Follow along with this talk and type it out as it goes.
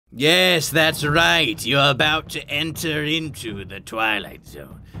Yes, that's right. You're about to enter into the Twilight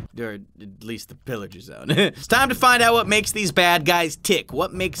Zone. Or at least the pillager zone. It's time to find out what makes these bad guys tick.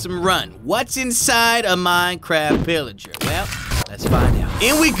 What makes them run? What's inside a Minecraft pillager? Well, let's find out.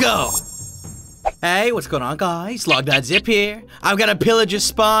 In we go! Hey, what's going on, guys? Log.zip here. I've got a pillager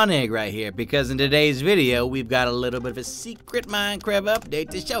spawn egg right here because in today's video, we've got a little bit of a secret Minecraft update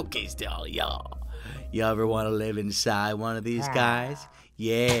to showcase to all y'all. You ever want to live inside one of these guys?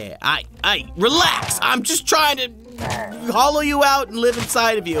 Yeah, relax. I'm just trying to hollow you out and live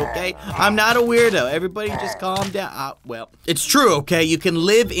inside of you, okay? I'm not a weirdo. Everybody just calm down. Well, it's true, okay? You can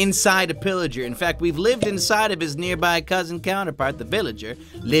live inside a pillager. In fact, we've lived inside of his nearby cousin counterpart, the villager.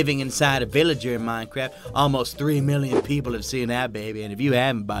 Living inside a villager in Minecraft. Almost 3 million people have seen that, baby. And if you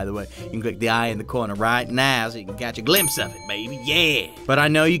haven't, by the way, you can click the eye in the corner right now so you can catch a glimpse of it, baby. Yeah. But I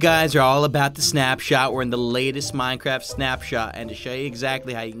know you guys are all about the snapshot. We're in the latest Minecraft snapshot. And to show you exactly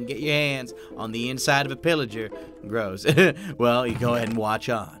how you can get your hands on the inside of a pillager, gross. Well, you go ahead and watch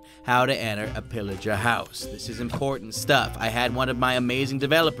on. How to enter a pillager house. This is important stuff. I had one of my amazing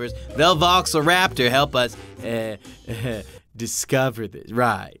developers, VelVoxel Raptor, help us discover this.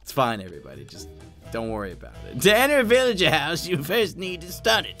 Right. It's fine, everybody. Just don't worry about it. To enter a villager house, you first need to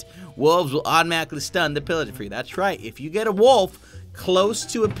stun it. Wolves will automatically stun the pillager for you. That's right. If you get a wolf close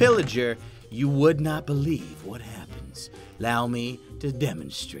to a pillager, you would not believe what happens. Allow me to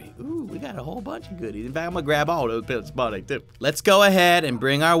demonstrate. Ooh, we got a whole bunch of goodies. In fact, I'm gonna grab all those pillager spawn eggs too. Let's go ahead and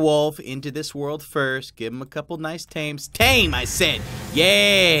bring our wolf into this world first. Give him a couple nice tames. Tame, I said.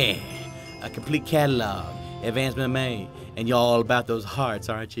 Yeah, a complete catalog. Advancement made. And y'all all about those hearts,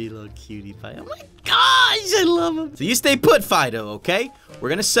 aren't you, little cutie pie? Oh my gosh, I love them. So you stay put, Fido, okay? We're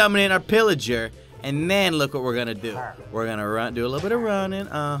gonna summon in our pillager, and then look what we're gonna do. We're gonna do a little bit of running.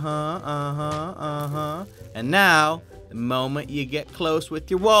 And now, the moment you get close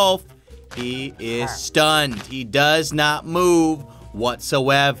with your wolf, he is stunned. He does not move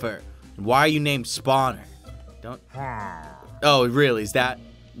whatsoever. Why are you named Spawner? Don't. Oh, really? Is that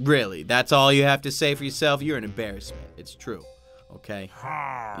really? That's all you have to say for yourself? You're an embarrassment. It's true. Okay?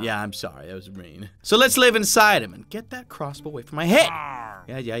 Yeah, I'm sorry. That was mean. So let's live inside him and get that crossbow away from my head.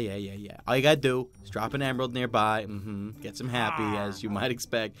 Yeah. All you gotta do is drop an emerald nearby. Get some happy, as you might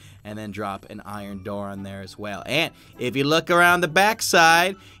expect. And then drop an iron door on there as well. And if you look around the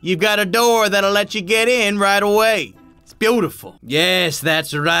backside, you've got a door that'll let you get in right away. It's beautiful. Yes,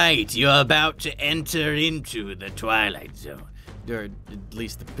 that's right. You're about to enter into the Twilight Zone. Or at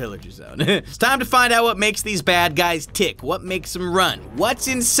least the pillager zone. It's time to find out what makes these bad guys tick. What makes them run? What's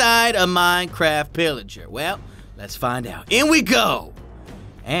inside a Minecraft pillager? Well, let's find out. In we go!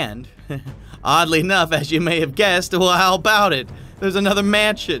 And, oddly enough, as you may have guessed, well, how about it? There's another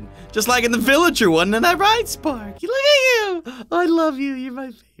mansion. Just like in the villager one, isn't that right, Spark? Look at you! Oh, I love you. You're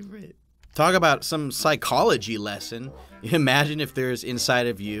my favorite. Talk about some psychology lesson. Imagine if there's inside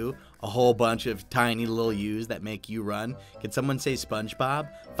of you a whole bunch of tiny little yous that make you run. Can someone say SpongeBob?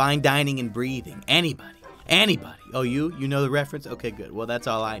 Fine dining and breathing. Anybody. Anybody. Oh, you know the reference? Okay, good. Well, that's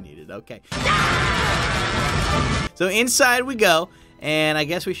all I needed. Okay. So inside we go. And I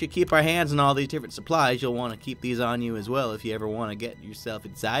guess we should keep our hands on all these different supplies. You'll want to keep these on you as well if you ever want to get yourself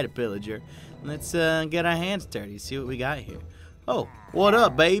inside a pillager. Let's get our hands dirty, see what we got here. Oh, what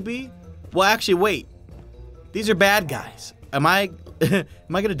up, baby? Well, actually, wait. These are bad guys. Am I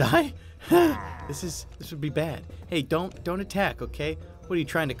gonna die? This would be bad. Hey, don't attack, okay? What are you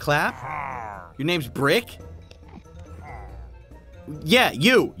trying to clap? Your name's Brick? Yeah,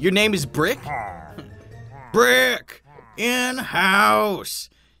 you. Your name is Brick? Brick in-house.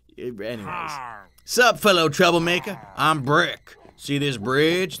 Anyways. Sup, fellow troublemaker? I'm Brick. See this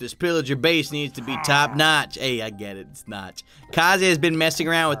bridge? This pillager base needs to be top-notch. Hey, I get it. It's notch. Kazi has been messing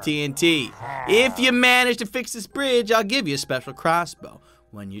around with TNT. If you manage to fix this bridge, I'll give you a special crossbow.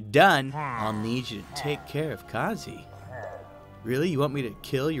 When you're done, I'll need you to take care of Kazi. Really? You want me to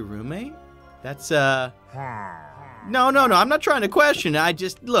kill your roommate? That's, No, I'm not trying to question it. I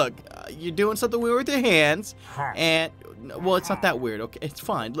just, look, you're doing something weird with your hands, and, well, it's not that weird, okay? It's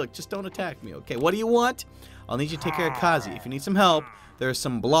fine. Look, just don't attack me, okay? What do you want? I'll need you to take care of Kazi. If you need some help, there are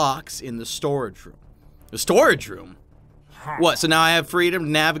some blocks in the storage room. The storage room? What, so now I have freedom to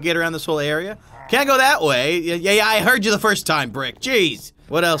navigate around this whole area? Can't go that way. Yeah, I heard you the first time, Brick. Jeez.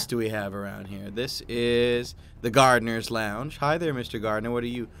 What else do we have around here? This is the gardener's lounge. Hi there, Mr. Gardener. What are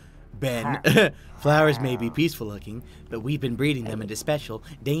you... Ben. Flowers may be peaceful looking, but we've been breeding them into special,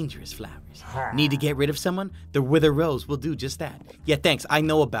 dangerous flowers. Need to get rid of someone? The wither rose will do just that. Yeah, thanks. I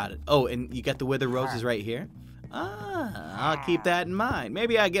know about it. Oh, and you got the wither roses right here? Ah, I'll keep that in mind.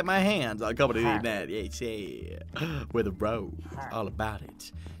 Maybe I get my hands on a couple of that. Yeah, with a rose. All about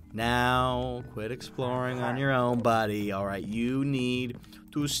it. Now, quit exploring on your own, buddy. All right, you need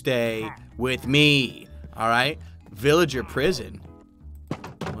to stay with me. All right? Villager prison.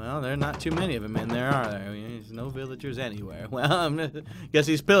 Well, there are not too many of them in there, are there? I mean, there's no villagers anywhere. Well, guess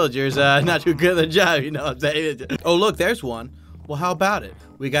these pillagers not too good at their job, you know what I'm saying? Oh, look, there's one. Well, how about it?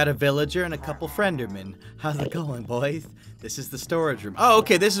 We got a villager and a couple friendermen. How's it going, boys? This is the storage room. Oh,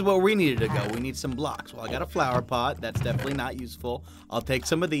 okay, this is where we needed to go. We need some blocks. Well, I got a flower pot. That's definitely not useful. I'll take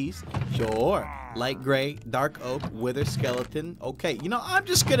some of these. Sure. Light gray, dark oak, wither skeleton. Okay, you know, I'm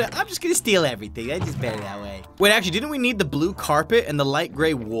just gonna steal everything. I just better that way. Wait, actually, didn't we need the blue carpet and the light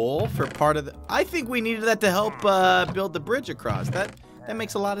gray wool for part of the... I think we needed that to help build the bridge across. That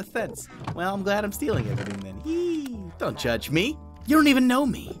makes a lot of sense. Well, I'm glad I'm stealing everything then. Yee. Don't judge me. You don't even know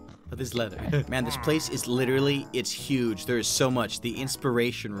me. But this leather. Man, this place is literally, it's huge. There is so much. The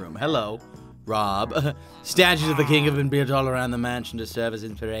inspiration room. Hello, Rob. Statues of the king have been built all around the mansion to serve as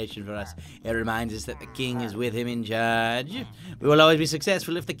inspiration for us. It reminds us that the king is with him in charge. We will always be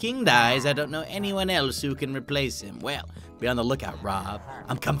successful. If the king dies, I don't know anyone else who can replace him. Well, be on the lookout, Rob.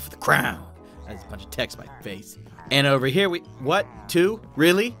 I'm coming for the crown. That's a bunch of text by face. And over here, what? 2?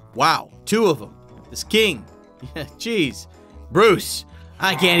 Really? Wow, 2 of them. This king. Yeah, jeez. Bruce.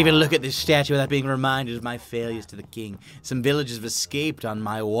 I can't even look at this statue without being reminded of my failures to the king. Some villagers have escaped on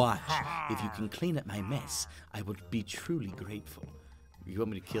my watch. If you can clean up my mess, I would be truly grateful. You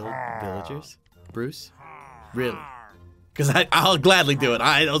want me to kill villagers, Bruce? Really? Because I'll gladly do it.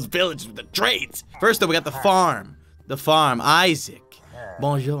 Those villagers with the traits. First, though, we got the farm. The farm. Isaac.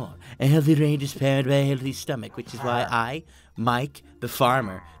 Bonjour. A healthy range is paired by a healthy stomach, which is why I, Mike, the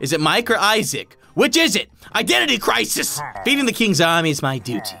farmer. Is it Mike or Isaac? Which is it? Identity crisis! Feeding the king's army is my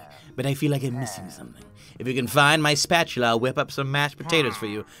duty, but I feel like I'm missing something. If you can find my spatula, I'll whip up some mashed potatoes for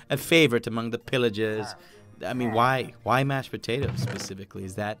you. A favorite among the pillagers. I mean, why? Why mashed potatoes specifically?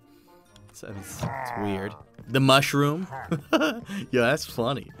 Is that... It's weird. The mushroom? Yeah, that's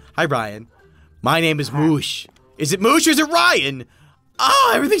funny. Hi, Ryan. My name is Moosh. Is it Moosh or is it Ryan?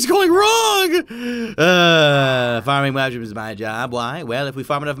 Oh, everything's going wrong! Farming mushrooms is my job. Why? Well, if we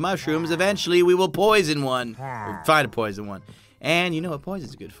farm enough mushrooms, eventually we will poison one. Or try to poison one. And you know what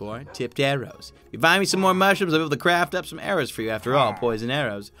poison's good for? Tipped arrows. If you find me some more mushrooms, I'll be able to craft up some arrows for you. After all, poison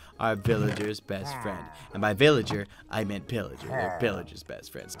arrows are villager's best friend. And by villager, I meant pillager. They're pillager's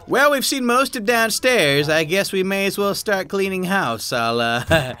best friends. Well, we've seen most of downstairs. I guess we may as well start cleaning house. I'll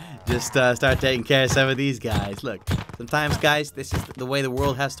just start taking care of some of these guys. Look, sometimes, guys, this is the way the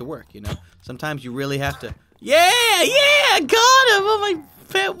world has to work, you know? Sometimes you really have to... Yeah, got him! Oh, my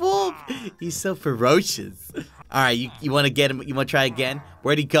pet wolf! He's so ferocious. All right, you want to get him? You want to try again?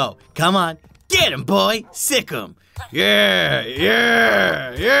 Where'd he go? Come on. Get him, boy. Sick him. Yeah.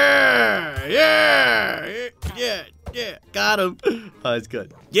 Got him. Oh, that's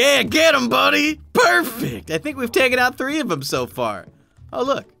good. Yeah, get him, buddy. Perfect. I think we've taken out 3 of them so far. Oh,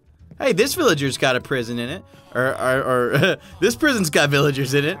 look. Hey, this villager's got a prison in it. Or this prison's got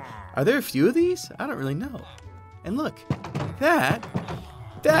villagers in it. Are there a few of these? I don't really know. And look, that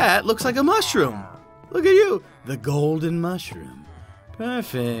looks like a mushroom. Look at you. The golden mushroom.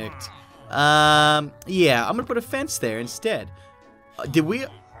 Perfect. Yeah, I'm gonna put a fence there instead. Did we...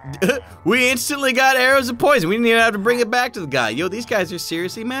 we instantly got arrows of poison. We didn't even have to bring it back to the guy. Yo, these guys are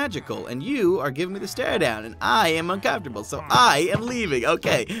seriously magical. And you are giving me the stare down. And I am uncomfortable. So I am leaving.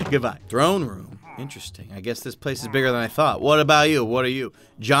 Okay, goodbye. Throne room. Interesting. I guess this place is bigger than I thought. What about you? What are you?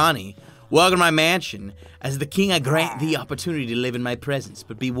 Johnny. Welcome to my mansion. As the king, I grant the opportunity to live in my presence.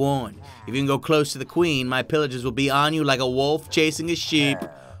 But be warned, if you can go close to the queen, my pillagers will be on you like a wolf chasing a sheep.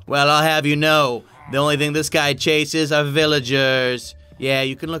 Well, I'll have you know, the only thing this guy chases are villagers. Yeah,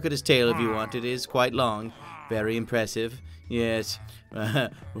 you can look at his tail if you want. It is quite long. Very impressive. Yes.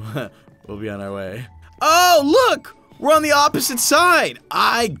 We'll be on our way. Oh, look! We're on the opposite side.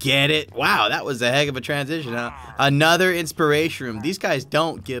 I get it. Wow, that was a heck of a transition, huh? Another inspiration room. These guys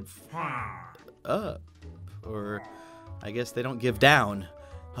don't give up. Or I guess they don't give down.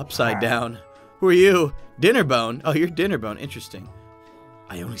 Upside down. Who are you? Dinnerbone. Oh, you're Dinnerbone. Interesting.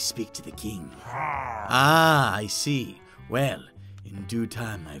 I only speak to the king. Ah, I see. Well, in due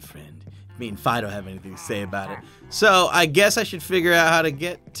time, my friend. Me and Fido have anything to say about it. So, I guess I should figure out how to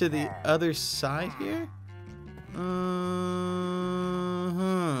get to the other side here?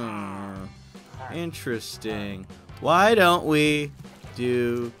 Interesting. Why don't we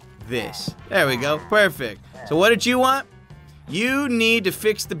do this? There we go. Perfect. So what did you want? You need to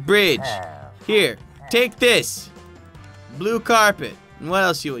fix the bridge. Here, take this. Blue carpet. And what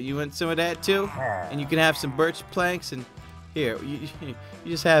else you want? You want some of that too? And you can have some birch planks and here, you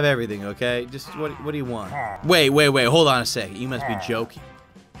just have everything, okay? Just what do you want? Wait, hold on a second. You must be joking.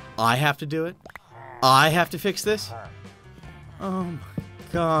 I have to do it? I have to fix this? Oh my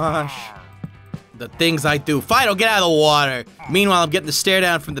gosh. The things I do. Fido, get out of the water. Meanwhile, I'm getting the stare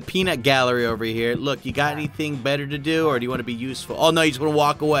down from the peanut gallery over here. Look, you got anything better to do, or do you want to be useful? Oh, no, you just want to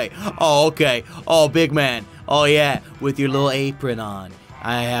walk away. Oh, okay. Oh, big man. Oh, yeah, with your little apron on.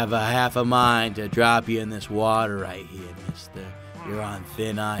 I have a half a mind to drop you in this water right here, mister. You're on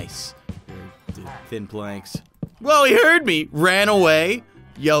thin ice. You're thin planks. Whoa, he heard me. Ran away.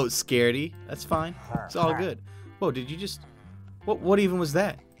 Yo, scaredy. That's fine. It's all good. Whoa, did you just... What even was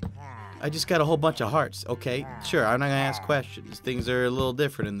that? I just got a whole bunch of hearts. Okay, sure, I'm not gonna ask questions. Things are a little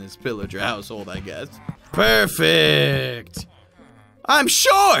different in this pillager household, I guess. Perfect! I'm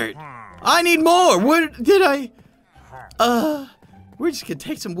short! I need more! What did I... We're just gonna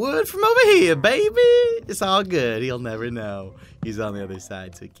take some wood from over here, baby! It's all good, he'll never know. He's on the other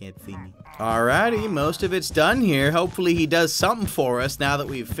side, so he can't see me. Alrighty, most of it's done here. Hopefully he does something for us now that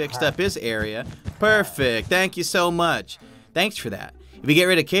we've fixed up his area. Perfect, thank you so much. Thanks for that. If you get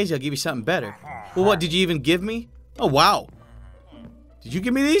rid of Casey, I'll give you something better. Well, what did you even give me? Oh, wow. Did you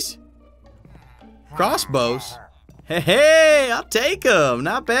give me these? Crossbows? Hey, I'll take them.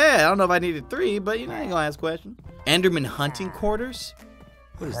 Not bad. I don't know if I needed 3, but you know, I ain't gonna ask questions. Enderman hunting quarters?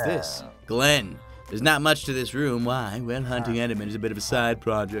 What is this? Glenn. There's not much to this room. Why? Well, hunting Enderman is a bit of a side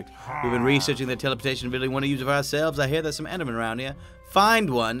project. We've been researching the teleportation ability we want to use of ourselves. I hear there's some Enderman around here. Find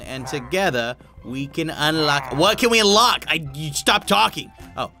one, and together we can unlock. What can we unlock? You stop talking.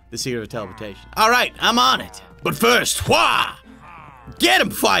 Oh, the secret of teleportation. All right, I'm on it. But first, whah! Get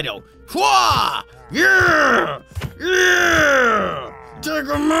him, Fido! Whah! Yeah! Yeah! Take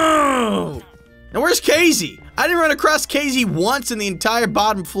him out! Now, where's Casey? I didn't run across Casey once in the entire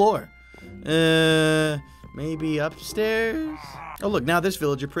bottom floor. Maybe upstairs? Oh, look, now this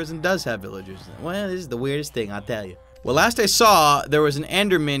villager prison does have villagers. Well, this is the weirdest thing, I'll tell you. Well, last I saw, there was an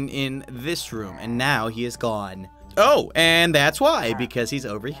Enderman in this room, and now he is gone. Oh, and that's why, because he's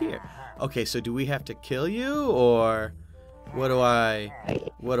over here. Okay, so do we have to kill you, or what do I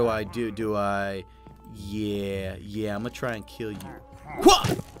do? Yeah, I'm gonna try and kill you. Whoa!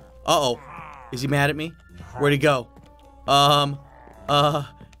 Uh-oh. Is he mad at me? Where'd he go?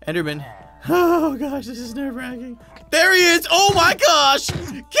 Enderman. Oh gosh, this is nerve-wracking. There he is! Oh my gosh! Get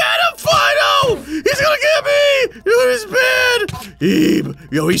him, Fido! He's gonna get me! Look at his bed!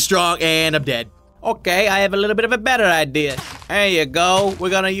 Yo, he's strong, and I'm dead. Okay, I have a little bit of a better idea. There you go.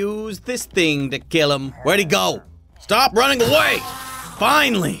 We're gonna use this thing to kill him. Where'd he go? Stop running away!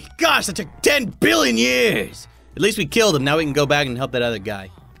 Finally! Gosh, that took 10 billion years! At least we killed him. Now we can go back and help that other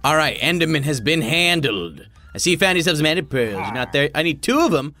guy. Alright, Enderman has been handled. I see you found yourself some ender pearls. You're not there. I need 2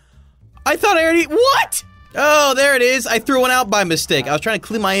 of them. I thought I already... What? Oh, there it is. I threw one out by mistake. I was trying to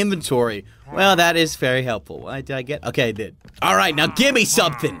clean my inventory. Well, that is very helpful. Did I get... Okay, I did. Alright, now give me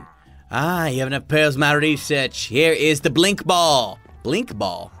something. Ah, you have enough pearls, my research. Here is the blink ball. Blink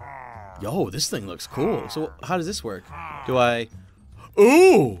ball? Yo, this thing looks cool. So, how does this work? Do I...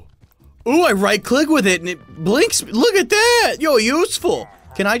 Ooh! Ooh, I right-click with it and it blinks. Look at that! Yo, useful.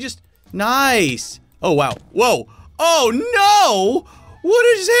 Can I just... Nice. Oh, wow. Whoa. Oh, no! What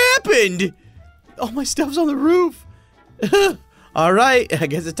has happened? Oh, my stuff's on the roof. All right, I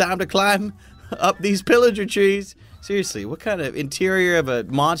guess it's time to climb up these pillager trees. Seriously, what kind of interior of a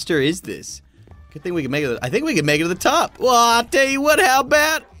monster is this? Good thing we can make it. I think we can make it to the top. Well, I'll tell you what, how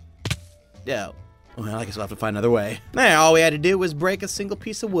about? Yeah. Well, I guess we'll have to find another way. There, all we had to do was break a single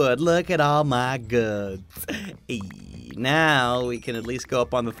piece of wood. Look at all my goods. Hey, now we can at least go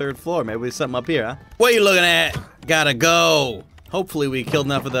up on the 3rd floor. Maybe there's something up here, huh? What are you looking at? Gotta go. Hopefully we killed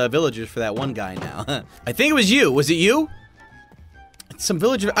enough of the villagers for that one guy now. I think it was you. Was it you? Some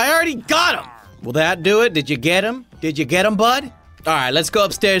villager. I already got him. Will that do it? Did you get him? Did you get him, bud? All right, let's go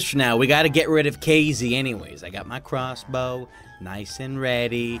upstairs for now. We got to get rid of Casey anyways. I got my crossbow nice and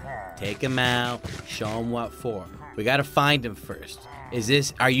ready. Take him out. Show him what for. We got to find him first.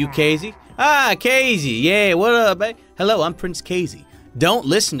 Are you Casey? Ah, Casey. Yeah, what up, babe? Hello, I'm Prince Casey. Don't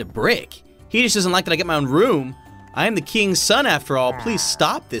listen to Brick. He just doesn't like that I get my own room. I am the king's son, after all. Please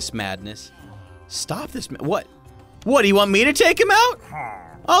stop this madness. Stop this What? What, do you want me to take him out?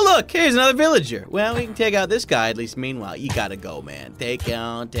 Oh, look, here's another villager. Well, we can take out this guy, at least meanwhile. You gotta go, man. Take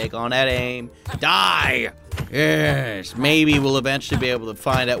on that aim. Die! Yes, maybe we'll eventually be able to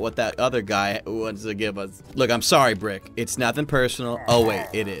find out what that other guy wants to give us. Look, I'm sorry, Brick. It's nothing personal. Oh, wait,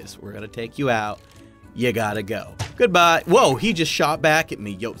 it is. We're gonna take you out. You gotta go. Goodbye. Whoa, he just shot back at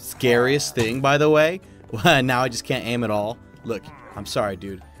me. Yo, scariest thing, by the way. Now I just can't aim at all. Look, I'm sorry,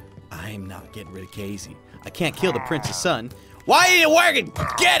 dude. I'm not getting rid of Casey. I can't kill the prince's son. Why ain't it working?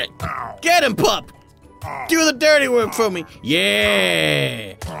 Get it! Get him, pup! Do the dirty work for me.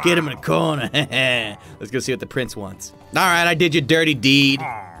 Yeah. Get him in the corner. Let's go see what the prince wants. All right, I did your dirty deed.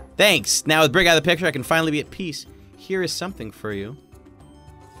 Thanks. Now with Brick out of the picture, I can finally be at peace. Here is something for you.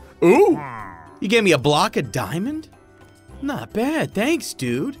 Ooh. You gave me a block of diamond? Not bad. Thanks,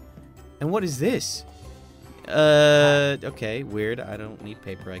 dude. And what is this? Okay, weird. I don't need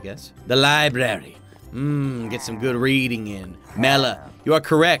paper, I guess. The library. Get some good reading in. Mela, you are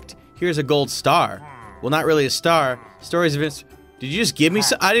correct. Here's a gold star. Well, not really a star. Stories of it. Did you just give me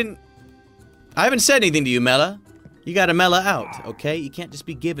some? I haven't said anything to you, Mela. You gotta Mela out, okay? You can't just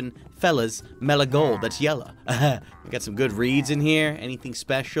be giving fellas Mela gold. That's yellow. We got some good reads in here. Anything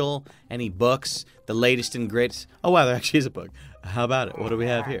special? Any books? The latest and greatest? Oh, wow, there actually is a book. How about it? What do we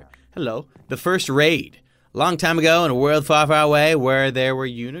have here? Hello. The First Raid. A long time ago in a world far, far away where there were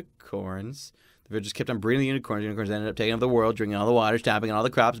unicorns. The villagers kept on breeding the unicorns. Unicorns ended up taking over the world, drinking all the water, stomping on all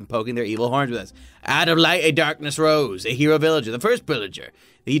the crops, and poking their evil horns with us. Out of light, a darkness rose. A hero villager, the first pillager.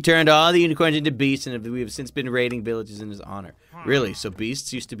 He turned all the unicorns into beasts, and we have since been raiding villages in his honor. Really? So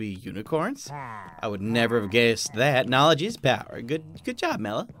beasts used to be unicorns? I would never have guessed that. Knowledge is power. Good job,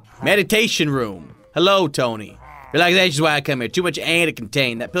 Mela. Meditation room. Hello, Tony. Relaxation is why I come here. Too much air to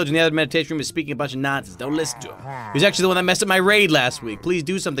contain. That pillager in the other meditation room is speaking a bunch of nonsense. Don't listen to him. He was actually the one that messed up my raid last week. Please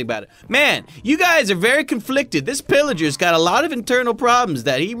do something about it. Man, you guys are very conflicted. This pillager's got a lot of internal problems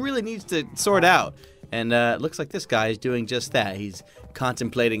that he really needs to sort out. And it looks like this guy is doing just that. He's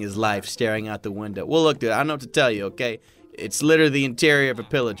contemplating his life, staring out the window. Well, look, dude, I don't know what to tell you, okay? It's literally the interior of a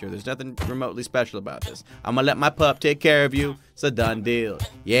pillager. There's nothing remotely special about this. I'm gonna let my pup take care of you. It's a done deal.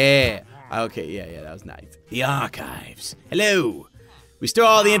 Yeah. Okay, yeah, that was nice. The archives. Hello. We store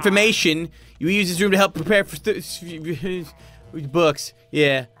all the information. You use this room to help prepare for books.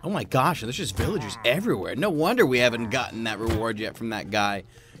 Yeah. Oh my gosh, there's just villagers everywhere. No wonder we haven't gotten that reward yet from that guy.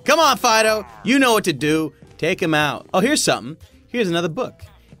 Come on, Fido. You know what to do. Take him out. Oh, here's something. Here's another book.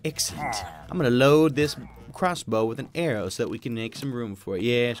 Excellent. I'm gonna load this crossbow with an arrow so that we can make some room for it.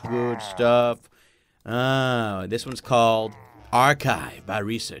 Yes, good stuff. Oh, this one's called Archive by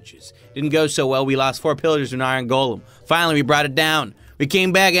Researchers. Didn't go so well. We lost 4 pillagers to an iron golem. Finally, we brought it down. We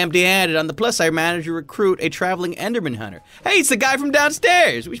came back empty-handed. On the plus side, I managed to recruit a traveling Enderman hunter. Hey, it's the guy from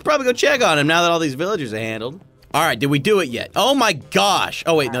downstairs. We should probably go check on him now that all these villagers are handled. All right, did we do it yet? Oh my gosh.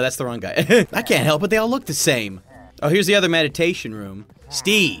 Oh wait, no, that's the wrong guy. I can't help it. They all look the same. Oh, here's the other meditation room.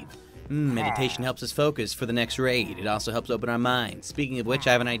 Steve. Meditation helps us focus for the next raid. It also helps open our minds. Speaking of which,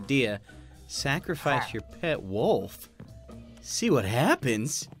 I have an idea. Sacrifice your pet wolf. See what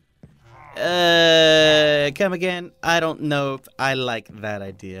happens? Come again? I don't know if I like that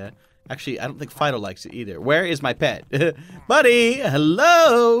idea. Actually, I don't think Fido likes it either. Where is my pet? Buddy,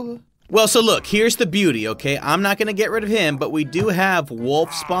 hello? Well, so look, here's the beauty, okay? I'm not gonna get rid of him, but we do have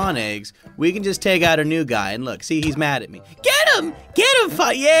wolf spawn eggs. We can just take out a new guy, and look, see, he's mad at me. Get him! Get him,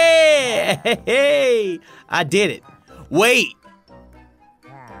 yeah! Hey! I did it. Wait!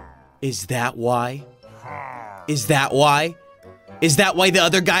 Is that why? Is that why? Is that why the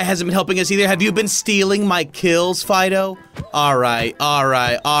other guy hasn't been helping us either? Have you been stealing my kills, Fido? Alright, you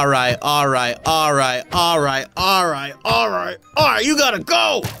gotta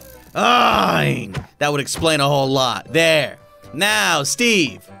go! That would explain a whole lot. There. Now,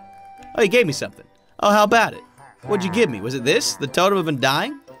 Steve. Oh, you gave me something. Oh, how about it? What'd you give me? Was it this? The totem of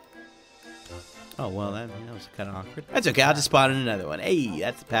undying? Oh, well, that was kind of awkward. That's okay. I'll just spawn in another one. Hey,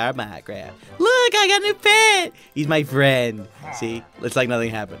 that's the power of Minecraft. Look, I got a new pet. He's my friend. See? Looks like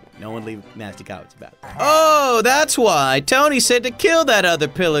nothing happened. No one leave nasty comments about it. Oh, that's why. Tony said to kill that other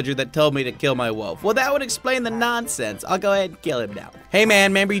pillager that told me to kill my wolf. Well, that would explain the nonsense. I'll go ahead and kill him now. Hey,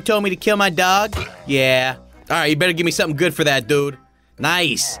 man, remember you told me to kill my dog? Yeah. All right, you better give me something good for that, dude.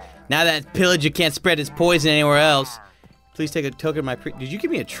 Nice. Now that pillager can't spread his poison anywhere else. Please take a token of my Did you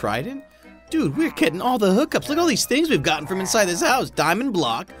give me a trident? Dude, we're getting all the hookups. Look at all these things we've gotten from inside this house. Diamond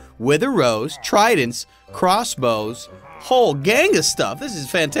block, wither rose, tridents, crossbows, whole gang of stuff. This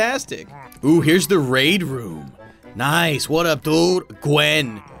is fantastic. Ooh, here's the raid room. Nice. What up, dude?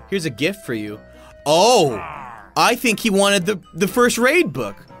 Gwen. Here's a gift for you. Oh, I think he wanted the first raid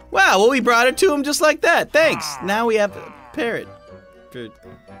book. Wow, well, we brought it to him just like that. Thanks. Now we have a parrot. For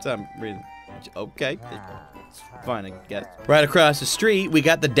some reason. Okay. It's fine, I guess. Right across the street, we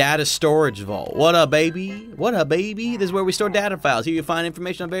got the data storage vault. What up, baby? What up, baby? This is where we store data files. Here you find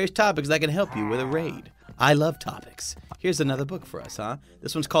information on various topics that can help you with a raid. I love topics. Here's another book for us, huh?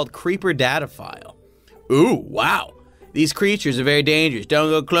 This one's called Creeper Data File. Ooh, wow. These creatures are very dangerous. Don't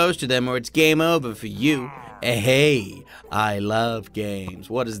go close to them or it's game over for you. Hey, I love games.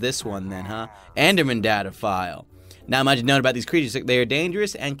 What is this one then, huh? Enderman Data File. Not much known about these creatures. They are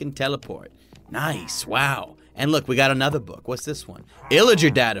dangerous and can teleport. Nice, wow. And look, we got another book. What's this one? Pillager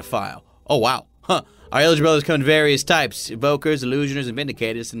data file. Oh, wow. Huh. Our pillager brothers come in various types. Evokers, illusioners, and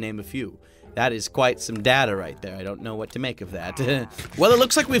vindicators, to name a few. That is quite some data right there. I don't know what to make of that. Well, it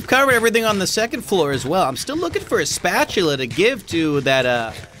looks like we've covered everything on the second floor as well. I'm still looking for a spatula to give to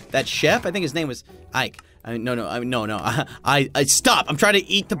that chef. I think his name was Ike. No. I stop. I'm trying to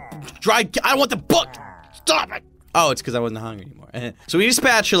eat the dry. I don't want the book. Stop it. Oh, it's because I wasn't hungry anymore. So we need a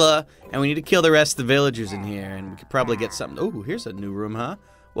spatula, and we need to kill the rest of the villagers in here, and we could probably get something. Oh, here's a new room, huh?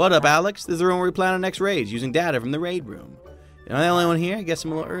 What up, Alex? This is the room where we plan our next raids, using data from the raid room. Am I the only one here? I guess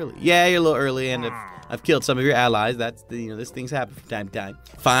I'm a little early. Yeah, you're a little early, and I've killed some of your allies. That's this thing's happen from time to time.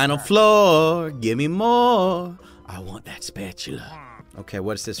 Final floor. Give me more. I want that spatula. Okay,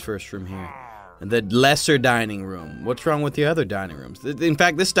 what's this first room here? The lesser dining room. What's wrong with the other dining rooms? In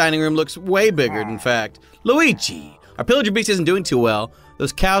fact, this dining room looks way bigger, in fact. Luigi, our pillager beast isn't doing too well.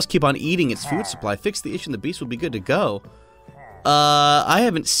 Those cows keep on eating its food supply. Fix the issue and the beast will be good to go. I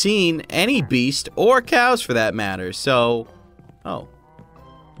haven't seen any beast or cows for that matter, so... Oh.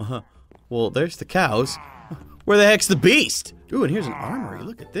 Well, there's the cows. Where the heck's the beast? Ooh, and here's an armory.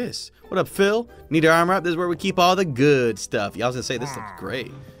 Look at this. What up, Phil? Need to armor up? This is where we keep all the good stuff. Y'all was gonna say this looks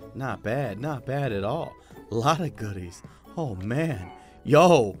great. Not bad at all. A lot of goodies. Oh, man.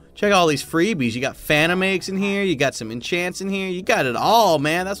 Yo, check all these freebies. You got phantom eggs in here. You got some enchants in here. You got it all,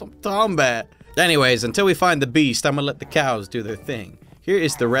 man. That's what I'm talking about. Anyways, until we find the beast, I'm gonna let the cows do their thing. Here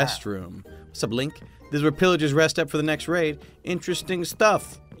is the restroom. What's up, Link? This is where pillagers rest up for the next raid. Interesting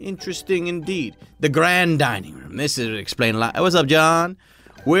stuff. Interesting indeed. The grand dining room. This is explain a lot. What's up, John?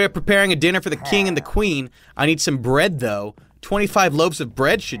 We're preparing a dinner for the king and the queen. I need some bread, though. 25 loaves of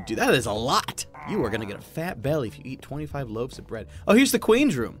bread should do. That is a lot. You are going to get a fat belly if you eat 25 loaves of bread. Oh, here's the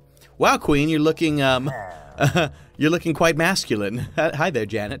queen's room. Wow, queen, you're looking, you're looking quite masculine. Hi there,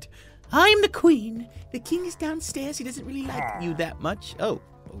 Janet. I'm the queen. The king is downstairs. He doesn't really like you that much. Oh,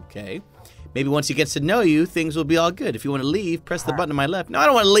 okay. Maybe once he gets to know you, things will be all good. If you want to leave, press the button to my left. No, I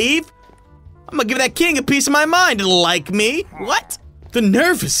don't want to leave. I'm going to give that king a piece of my mind. He'll like me. What? The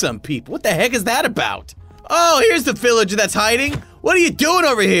nerve of some people. What the heck is that about? Oh, here's the villager that's hiding. What are you doing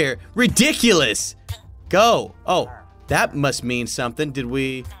over here? Ridiculous. Go. Oh, that must mean something. Did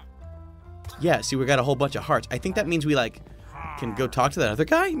we... Yeah, see, we got a whole bunch of hearts. I think that means we, like, can go talk to that other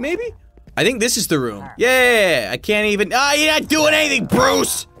guy, maybe? I think this is the room. Yeah, I can't even... Ah, you're not doing anything,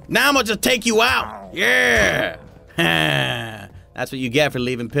 Bruce. Now I'm going to take you out. Yeah. That's what you get for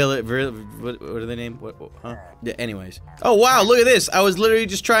leaving what are they named? Huh? Yeah, anyways. Oh, wow, look at this. I was literally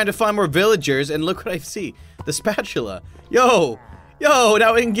just trying to find more villagers, and look what I see. The spatula. Yo,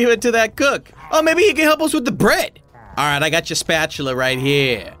 now we can give it to that cook. Oh, maybe he can help us with the bread. All right, I got your spatula right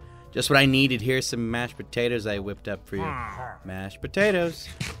here. Just what I needed. Here's some mashed potatoes I whipped up for you. Mashed potatoes.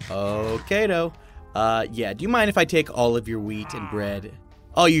 Okay-do. Yeah, do you mind if I take all of your wheat and bread?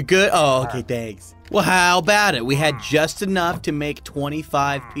 Oh, you good? Oh, okay, thanks. Well, how about it? We had just enough to make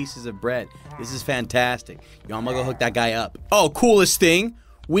 25 pieces of bread. This is fantastic. Yo, I'm gonna go hook that guy up. Oh, coolest thing.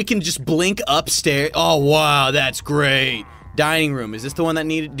 We can just blink upstairs. Oh, wow, that's great. Dining room. Is this the one that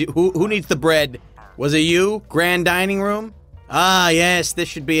needed... Who needs the bread? Was it you? Grand dining room? Ah, yes, this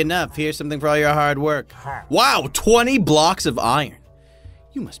should be enough. Here's something for all your hard work. Wow, 20 blocks of iron.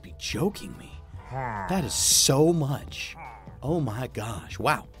 You must be joking me. That is so much. Oh my gosh,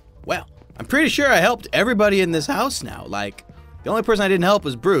 wow. Well, I'm pretty sure I helped everybody in this house now. Like, the only person I didn't help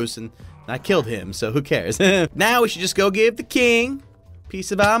was Bruce, and I killed him, so who cares? Now we should just go give the king a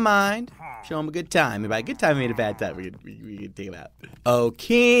piece of our mind. Show him a good time. If by a good time, I made a bad time. We can take him out. Oh,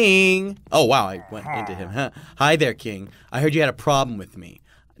 king. Oh, wow, I went into him. Huh. Hi there, king. I heard you had a problem with me.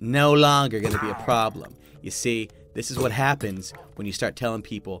 No longer gonna be a problem. You see, this is what happens when you start telling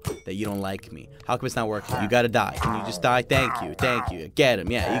people that you don't like me. How come it's not working? You gotta die. Can you just die? Thank you. Thank you. Get him.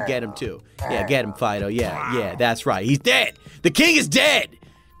 Yeah, you get him too. Yeah, get him, Fido. Yeah, that's right. He's dead. The king is dead.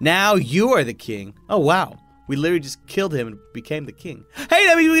 Now you are the king. Oh, wow. We literally just killed him and became the king. Hey,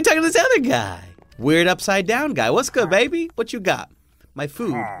 that means we can talk to this other guy. Weird upside down guy. What's good, baby? What you got? My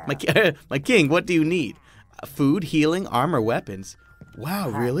food. My king, what do you need? Food, healing, armor, weapons. Wow,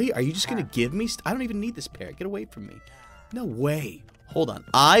 really? Are you just gonna give me I don't even need this parrot. Get away from me. No way. Hold on.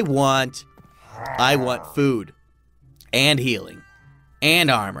 I want food. And healing.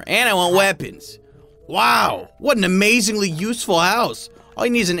 And armor. And I want weapons. Wow. What an amazingly useful house. All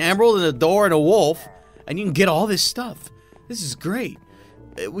you need is an emerald and a door and a wolf. And you can get all this stuff. This is great.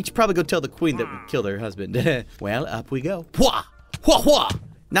 We should probably go tell the queen that we killed her husband. Well, up we go. Wah! Wah! Wah!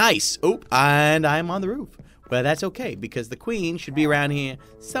 Nice. Oh, and I'm on the roof. Well, that's okay, because the queen should be around here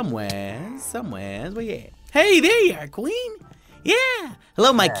somewhere. Well, yeah. Hey, there you are, queen. Yeah.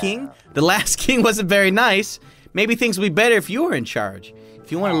 Hello, my king. The last king wasn't very nice. Maybe things will be better if you were in charge.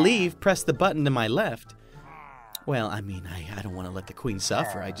 If you want to leave, press the button to my left. Well, I mean, I don't want to let the queen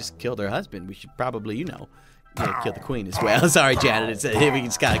suffer. I just killed her husband. We should probably, you know, kill the queen as well. Sorry, Janet.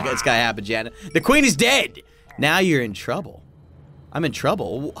 It's gotta happen, Janet. The queen is dead. Now you're in trouble. I'm in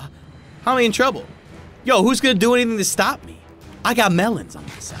trouble. How am I in trouble? Yo, who's gonna do anything to stop me? I got melons on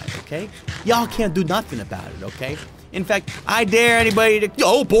my side, okay? Y'all can't do nothing about it, okay? In fact, I dare anybody to...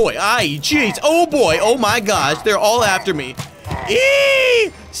 Oh, boy. Jeez. Oh, boy. Oh, my gosh. They're all after me.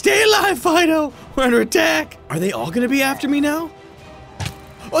 Eee! Stay alive, Fido. We're under attack. Are they all gonna be after me now?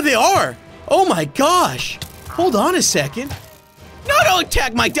 Oh, they are. Oh, my gosh. Hold on a second. No, don't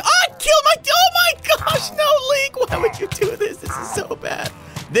attack my... kill my... Oh, my gosh. No, Link. Why would you do this? This is so bad.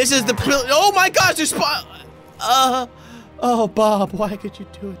 This is the... Oh, my gosh. There's... Oh, Bob, why could you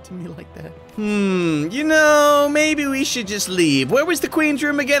do it to me like that? You know, maybe we should just leave. Where was the queen's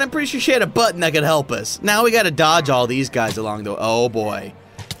room again? I'm pretty sure she had a button that could help us. Now we gotta dodge all these guys along the way. Oh, boy.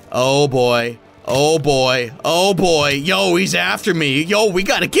 Oh, boy. Oh, boy. Oh, boy. Yo, he's after me. Yo, we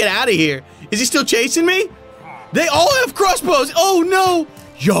gotta get out of here. Is he still chasing me? They all have crossbows. Oh, no.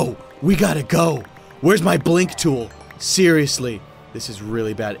 Yo, we gotta go. Where's my blink tool? Seriously. This is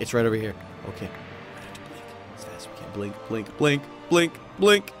really bad. It's right over here. Okay. Blink, blink, blink, blink,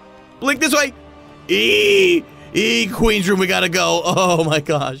 blink, blink this way. Queen's room, we gotta go. Oh my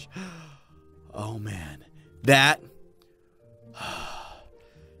gosh. Oh man. That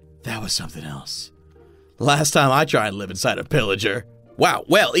was something else. Last time I tried to live inside a pillager. Wow,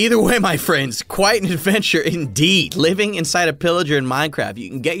 well, either way, my friends, quite an adventure indeed. Living inside a pillager in Minecraft, you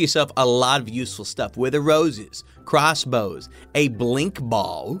can get yourself a lot of useful stuff. Wither roses, crossbows, a blink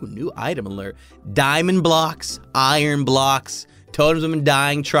ball, ooh, new item alert, diamond blocks, iron blocks, totems of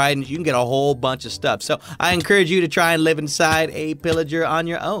undying, tridents. You can get a whole bunch of stuff. So I encourage you to try and live inside a pillager on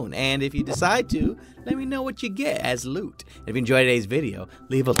your own. And if you decide to, let me know what you get as loot. And if you enjoyed today's video,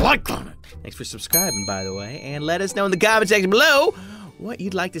 leave a like on it. Thanks for subscribing, by the way. And let us know in the comment section below what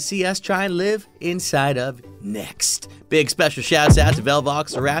you'd like to see us try and live inside of next. Big special shouts out to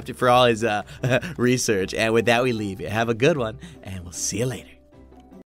VelVoxel Raptor for all his research. And with that, we leave you. Have a good one, and we'll see you later.